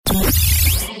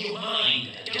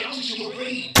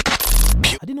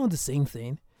Are they not the same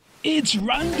thing? It's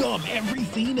random,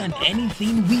 everything and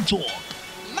anything we talk.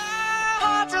 My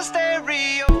heart's a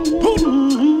stereo.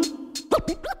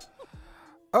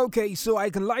 Okay, so I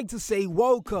can like to say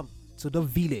welcome to the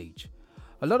village.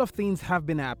 A lot of things have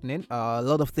been happening. A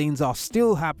lot of things are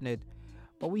still happening.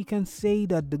 But we can say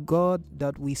that the God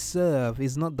that we serve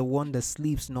is not the one that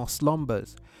sleeps nor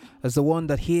slumbers. It's the one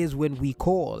that hears when we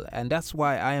call. And that's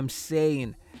why I am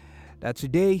saying that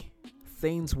today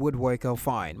things would work out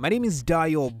fine. My name is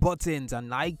Dio Buttons,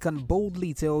 and I can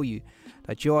boldly tell you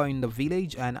that you are in the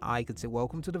village, and I could say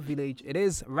welcome to the village. It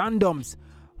is Randoms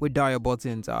with Dio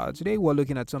Buttons. Today we're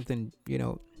looking at something,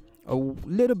 a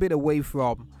little bit away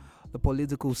from the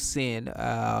political scene.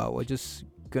 We're just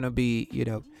gonna be,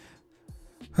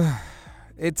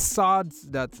 it's sad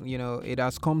that it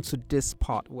has come to this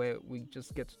part where we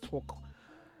just get to talk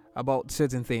about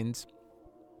certain things.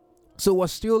 So we're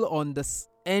still on this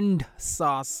end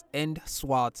SARS, end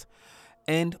SWAT,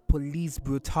 end police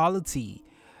brutality.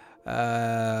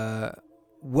 We're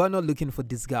not looking for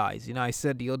disguise. I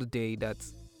said the other day that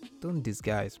don't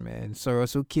disguise, man.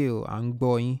 Sorosuke,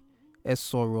 Angboy,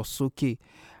 Esorosuke.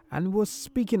 And we're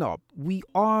speaking up. We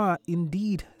are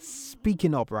indeed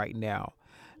speaking up right now.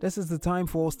 This is the time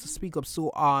for us to speak up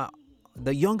so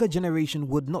the younger generation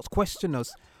would not question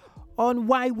us on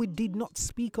why we did not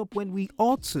speak up when we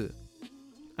ought to.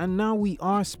 And now we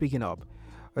are speaking up.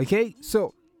 Okay,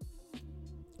 so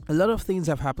a lot of things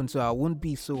have happened, so I won't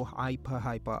be so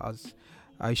hyper as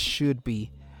I should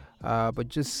be. But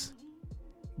just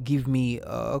give me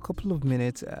a couple of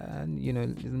minutes and,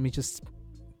 let me just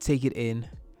take it in.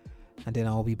 And then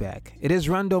I'll be back. It is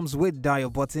Randoms with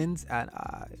Dio Buttons, and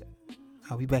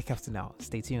I'll be back after now.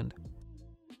 Stay tuned.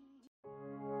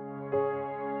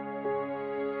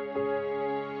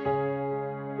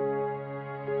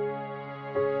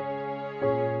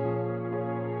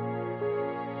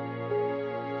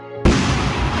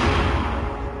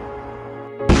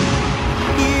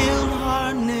 Heal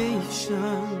our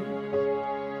nation.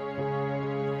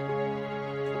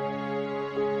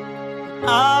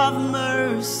 Have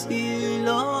mercy,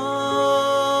 Lord.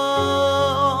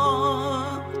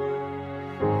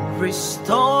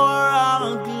 Restore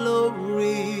our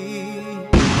glory.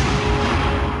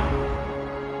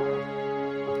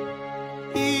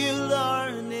 Heal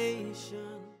our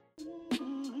nation.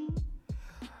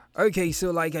 Okay,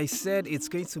 so like I said, it's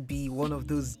going to be one of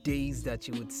those days that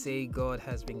you would say God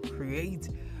has been great.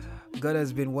 God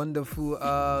has been wonderful.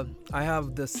 I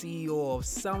have the CEO of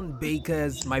Sound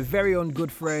Bakers, my very own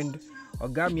good friend,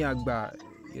 Ogami Agba.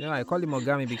 I call him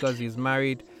Ogami because he's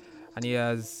married and he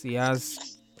has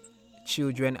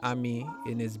children army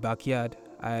in his backyard.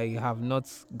 I have not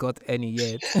got any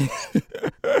yet.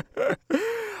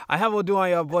 I have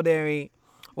Oduanya Boderi,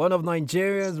 one of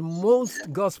Nigeria's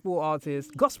most gospel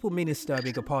minister, I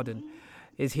beg your pardon,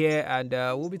 is here, and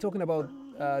we'll be talking about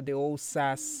the old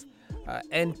SARS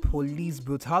and police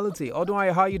brutality.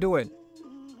 Oduanya, how you doing?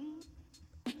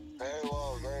 Very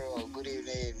well. Good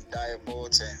evening, Dio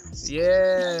Buttons.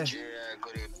 Yeah. Nigeria,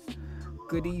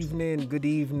 Good evening.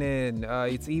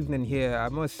 It's evening here. I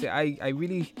must say, I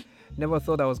really never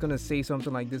thought I was going to say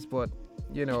something like this, but,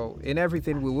 in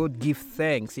everything we would give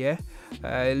thanks, yeah?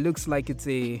 It looks like it's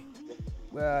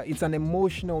an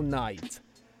emotional night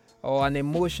or an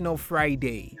emotional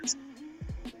Friday.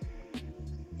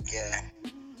 Yeah.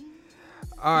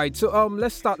 All right, so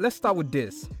let's start with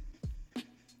this.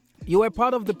 You were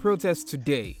part of the protest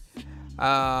today.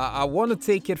 I want to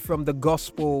take it from the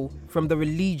gospel, from the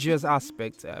religious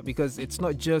aspect, because it's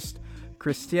not just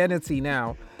Christianity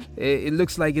now. It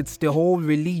looks like it's the whole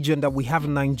religion that we have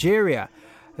in Nigeria.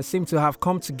 They seem to have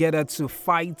come together to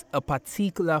fight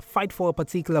for a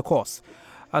particular cause.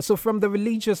 So from the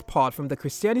religious part, from the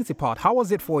Christianity part, how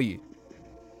was it for you?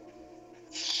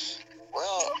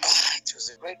 Well, it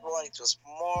was a great one. It was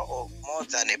more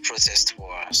than a protest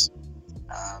for us.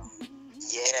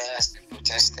 Yes, we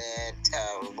protested,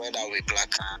 whether we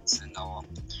black hats and all.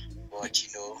 But,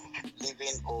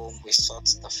 leaving home, we sought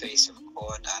the face of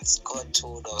God, and God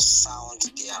told us, sound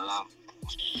the alarm.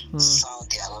 Sound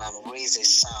the alarm, raise a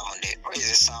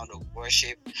sound of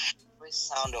worship, raise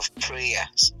a sound of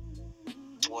prayers.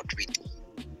 That's what we did.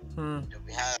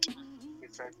 We had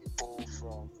different people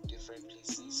from different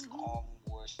places come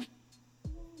worship.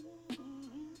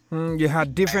 You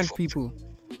had different people.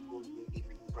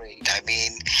 I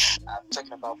mean, I'm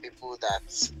talking about people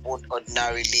that won't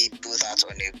ordinarily do that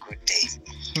on a good day.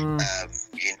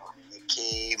 They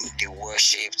came, they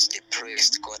worshipped, they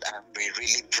praised God, and they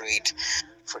really prayed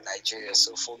for Nigeria.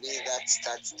 So for me, that's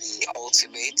the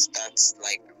ultimate. That's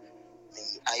like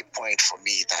the high point for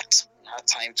me, that we had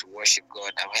time to worship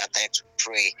God, and we had time to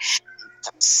pray,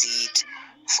 intercede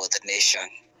for the nation.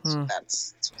 So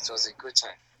it was a good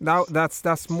time. Now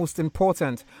that's most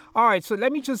important. All right, so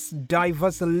let me just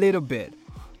diverse a little bit.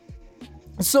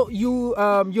 So you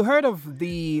heard of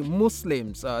the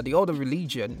Muslims, the other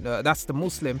religion, that's the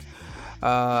Muslims,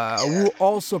 who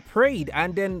also prayed,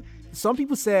 and then some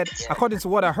people said, according to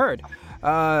what I heard,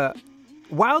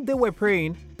 while they were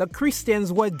praying, the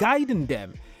Christians were guiding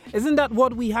them. Isn't that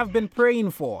what we have been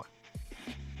praying for?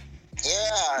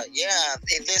 Yeah.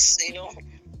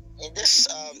 In this,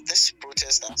 this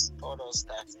protest has taught us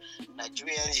that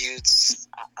Nigerian youths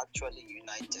are actually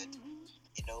united.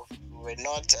 We're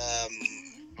not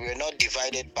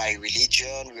divided by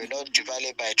religion. We're not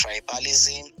divided by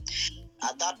tribalism.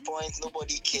 At that point,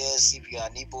 nobody cares if you're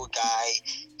an Igbo guy,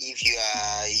 if you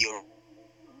are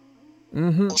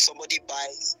or somebody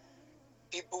buys.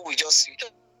 People will just see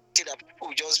that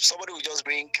somebody will just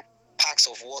bring packs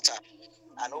of water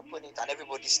and open it, and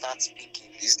everybody starts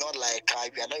speaking. It's not like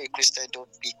if you're not a Christian,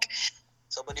 don't speak.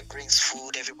 Somebody brings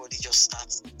food, everybody just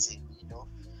starts eating.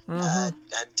 And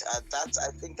that,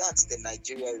 I think that's the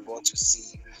Nigeria we want to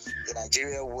see. The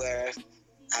Nigeria where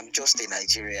I'm just a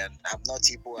Nigerian. I'm not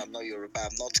Igbo, I'm not Yoruba,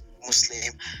 I'm not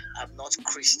Muslim, I'm not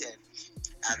Christian.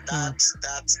 And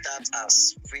that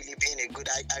has really been a good.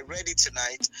 I read it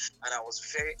tonight, and I was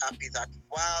very happy that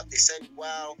while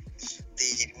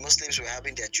the Muslims were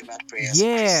having their Jumat prayers,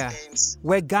 Christians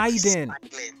we're guiding.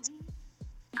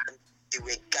 They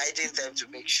were guiding them to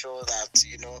make sure that,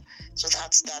 so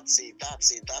that's it.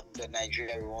 That's the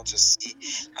Nigeria we want to see.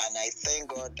 And I thank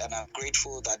God, and I'm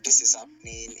grateful that this is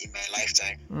happening in my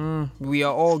lifetime. We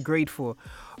are all grateful.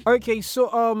 Okay,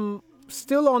 so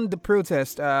still on the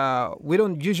protest, we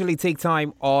don't usually take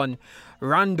time on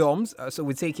randoms, so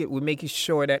we make it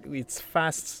sure that it's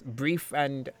fast, brief,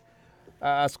 and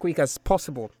as quick as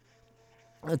possible.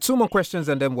 2 more questions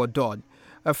and then we're done.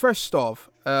 First off,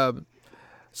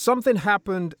 something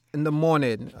happened in the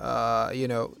morning.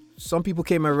 Some people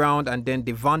came around and then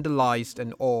they vandalized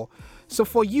and all. So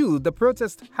for you, the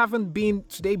protest haven't been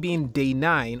today being day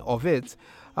 9 of it.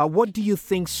 What do you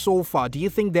think so far? Do you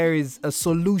think there is a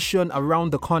solution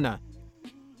around the corner?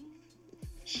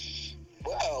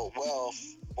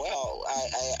 Well,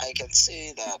 I can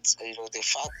say that, the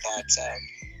fact that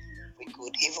we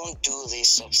could even do this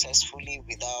successfully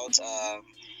without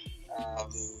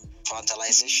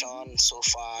vandalization so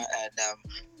far, and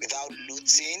without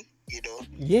looting,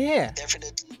 Yeah.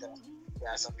 Definitely there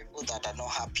are some people that are not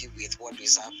happy with what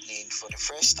is happening. For the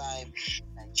first time,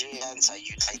 Nigerians are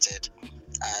united.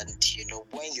 And,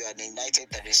 when you are united,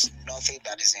 there is nothing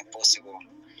that is impossible.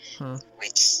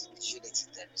 With unity,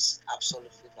 there is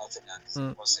absolutely nothing that is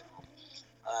impossible.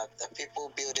 The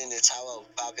people building the Tower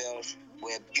of Babel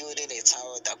were building a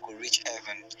tower that could reach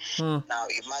heaven. Now,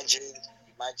 imagine,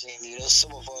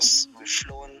 some of us, we've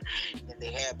flown in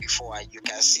the air before, and you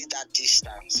can see that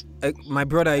distance. My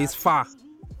brother is far.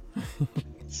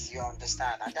 You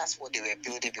understand? And that's what they were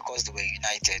building because they were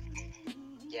united.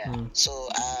 Yeah. So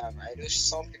I know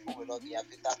some people will not be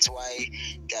happy. That's why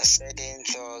they're sending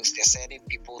thugs, they're sending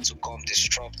people to come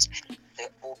disrupt the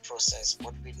whole process.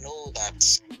 But we know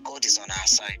that God is on our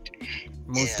side.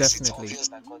 Most It's definitely. obvious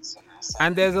that God is on our side.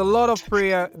 And there's a lot of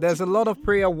prayer. There's a lot of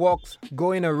prayer walks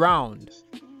going around.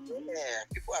 Yeah,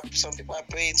 some people are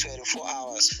praying 24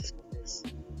 hours.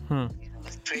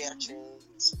 Prayer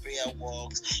chains, prayer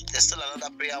walks. There's still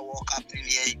another prayer walk happening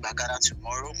here in Bagara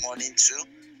tomorrow morning too.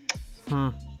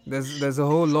 There's a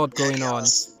whole lot going on.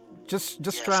 Just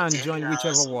try and for 10 join hours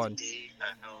whichever of the one. day,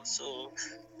 I know. So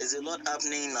there's a lot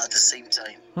happening at the same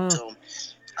time. So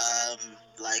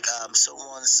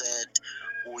someone said,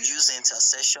 we'll use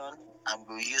intercession and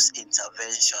we'll use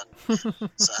intervention.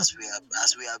 So as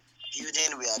we are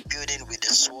building with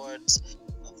the swords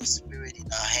of the Spirit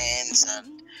in our hands,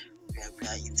 and we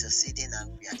are interceding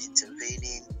and we are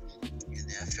intervening in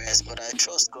their affairs. But I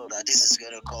trust God that this is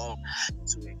going to come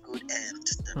to a good end.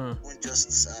 That we won't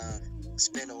just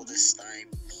spend all this time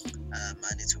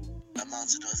and it will amount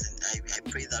to nothing. I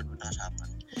pray that will not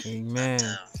happen. Amen.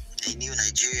 A new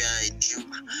Nigeria, a new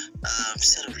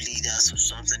set of leaders or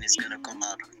something is going to come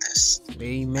out of this.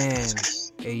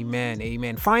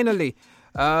 Amen. Finally,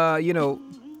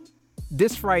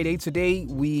 this Friday,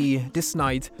 this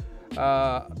night,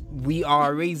 we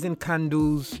are raising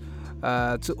candles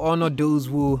to honor those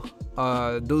who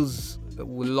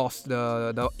lost,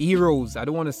 the heroes. I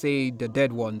don't want to say the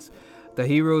dead ones, the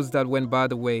heroes that went by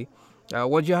the way.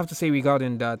 What do you have to say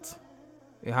regarding that?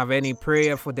 You have any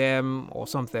prayer for them or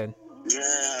something?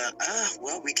 Yeah,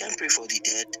 well, we can't pray for the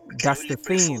dead. That's the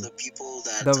thing. For the people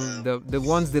that the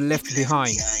ones they left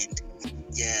behind.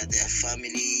 their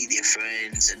family, their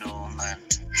friends, and my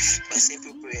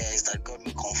simple prayer is that God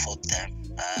will comfort them.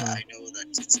 I know that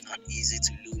it's not easy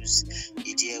to lose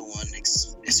a dear one,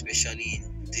 especially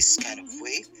in this kind of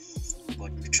way.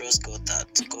 But we trust God that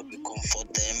God will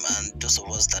comfort them, and those of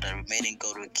us that are remaining,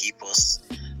 God will keep us.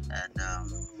 And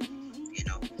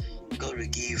God will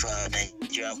give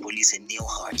Nigerian police a new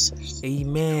heart.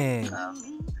 Amen.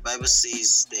 The Bible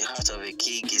says the heart of a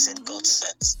king is in God's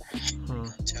hands. He can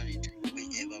turn it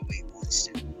whichever way he wants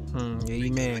to.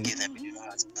 Amen. Give them a new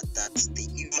heart, but that the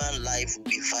human life will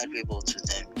be valuable to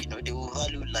them. They will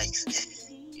value life.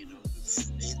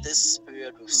 In this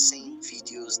period, we've seen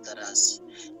videos that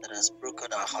has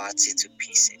broken our hearts into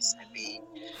pieces. I mean,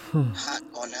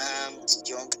 unarmed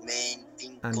young men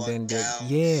being And gunned then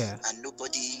down, and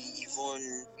nobody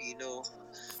even, we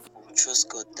trust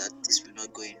God that this will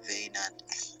not go in vain, and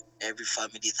every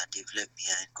family that they've left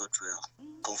behind, God will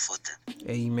comfort them.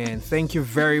 Amen. Thank you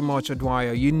very much,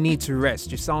 Adwire. You need to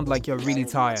rest. You sound like you're really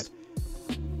tired.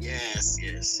 Yes.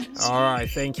 All right,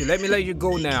 thank you. Let you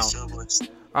go now. Thank you so much.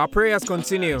 Our prayers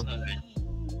continue. All right.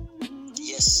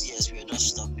 Yes, we are not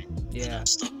stopping. Yeah. We're not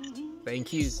stopping.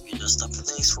 Thank you. We're not stopping.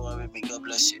 Thanks for having me. God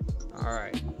bless you. All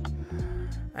right.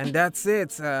 And that's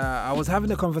it. I was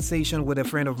having a conversation with a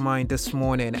friend of mine this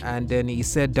morning, and then he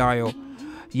said, Dio,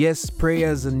 yes,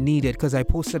 prayers are needed, because I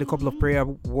posted a couple of prayer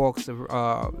walks,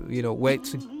 where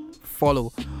to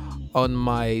follow on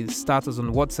my status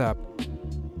on WhatsApp.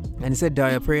 And he said,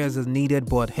 Dio, prayers are needed,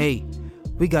 but hey,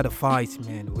 we got to fight,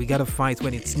 man. We got to fight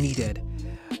when it's needed.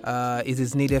 It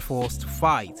is needed for us to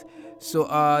fight. So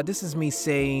this is me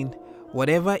saying,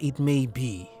 whatever it may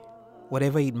be,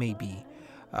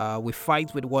 we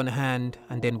fight with one hand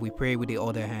and then we pray with the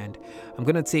other hand. I'm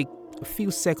going to take a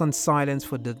few seconds silence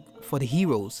for the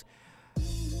heroes.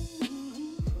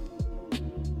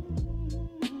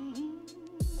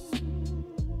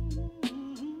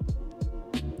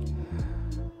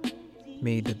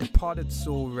 May the departed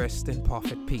soul rest in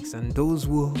perfect peace, and those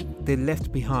who they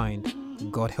left behind,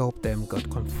 God help them, God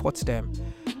comfort them,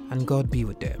 and God be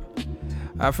with them.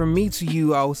 From me to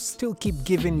you, I'll still keep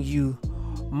giving you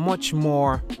much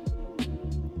more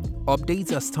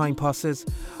updates as time passes.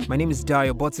 My name is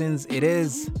Dio Buttons. It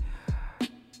is,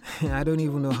 I don't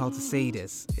even know how to say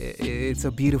this. It's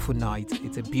a beautiful night.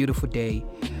 It's a beautiful day,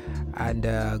 and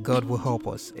God will help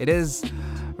us. It is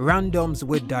Randoms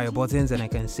with Dio Buttons, and I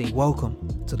can say welcome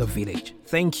to the village.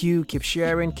 Thank you. Keep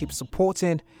sharing, keep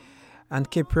supporting, and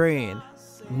keep praying.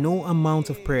 No amount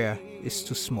of prayer is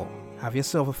too small. Have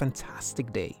yourself a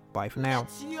fantastic day. Bye for now.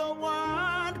 Let your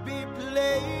word be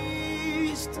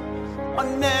placed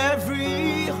on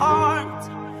every heart.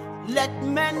 Let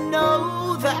men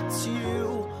know that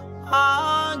you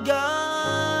are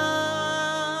God.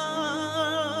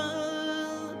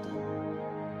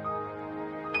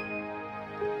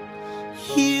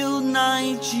 Heal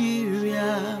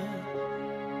Nigeria.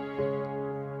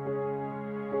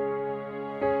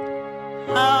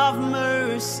 Have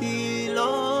mercy,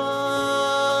 Lord.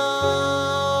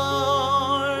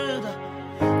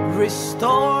 Restore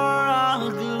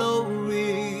our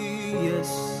glory,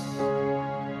 yes.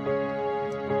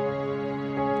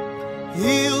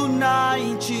 Heal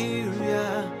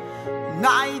Nigeria,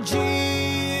 Nigeria.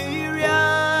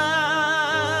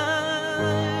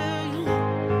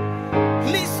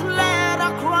 Please let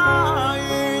our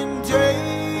crying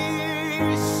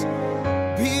days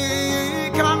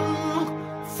become.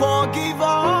 Forgive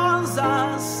us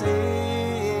our sins.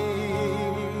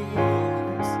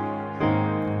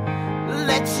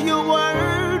 Let your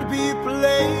word be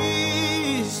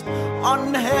placed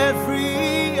on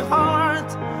every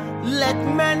heart. Let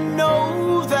men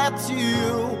know that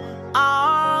you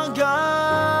are God.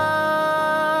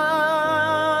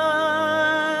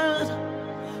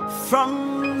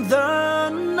 From the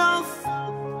north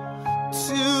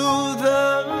to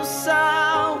the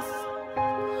south,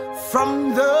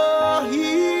 from the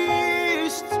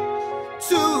east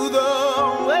to the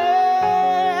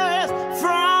west,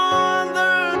 from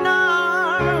the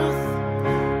north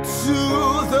to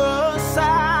the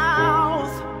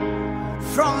south,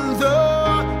 from the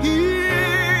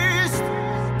east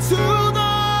to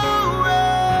the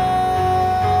west,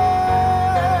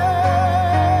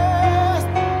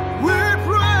 we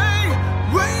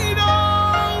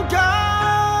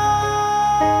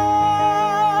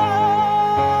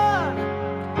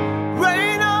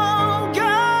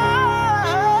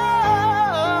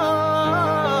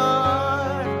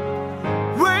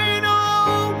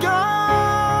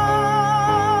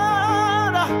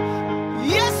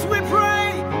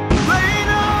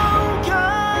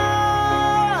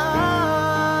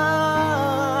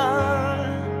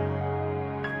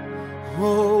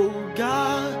O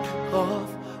God of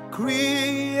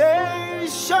creation,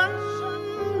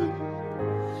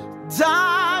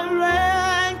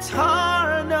 direct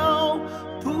her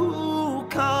noble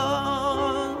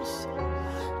course,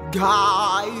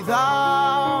 guide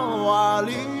thou our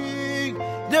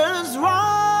leaders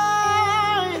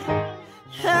right,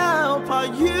 help our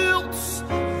youths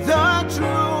the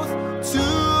truth to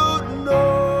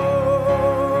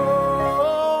know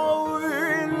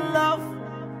in love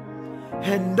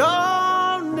and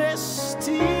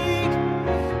honesty.